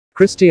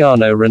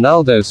Cristiano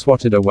Ronaldo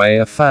swatted away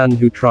a fan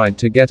who tried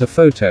to get a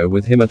photo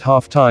with him at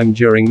half-time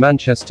during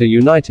Manchester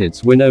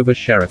United's win over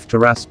Sheriff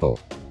Tiraspol.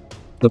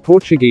 The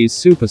Portuguese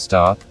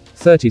superstar,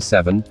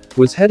 37,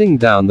 was heading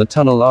down the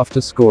tunnel after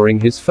scoring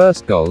his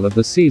first goal of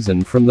the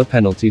season from the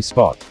penalty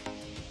spot.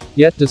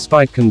 Yet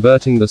despite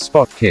converting the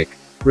spot kick,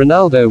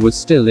 Ronaldo was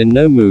still in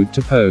no mood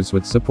to pose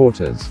with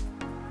supporters.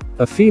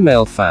 A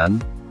female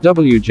fan,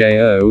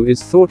 WJO,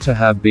 is thought to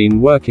have been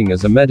working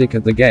as a medic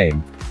at the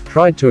game,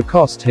 tried to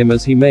accost him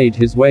as he made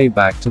his way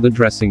back to the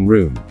dressing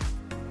room.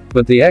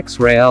 But the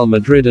ex-Real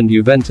Madrid and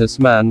Juventus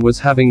man was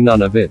having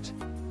none of it.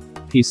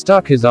 He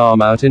stuck his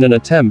arm out in an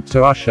attempt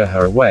to usher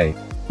her away,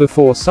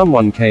 before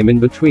someone came in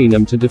between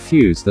them to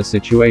defuse the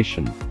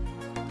situation.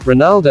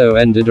 Ronaldo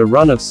ended a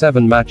run of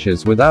 7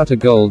 matches without a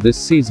goal this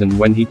season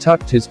when he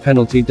tucked his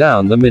penalty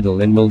down the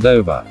middle in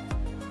Moldova.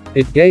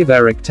 It gave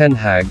Erik ten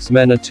Hag's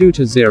men a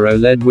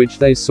 2-0 lead which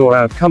they saw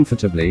out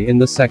comfortably in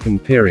the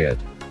second period.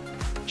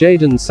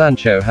 Jadon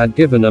Sancho had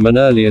given them an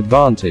early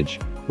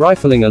advantage,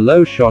 rifling a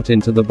low shot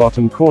into the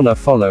bottom corner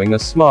following a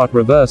smart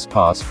reverse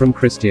pass from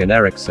Christian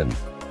Eriksen.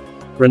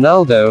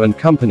 Ronaldo and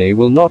company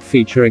will not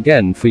feature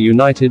again for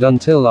United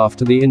until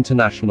after the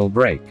international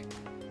break.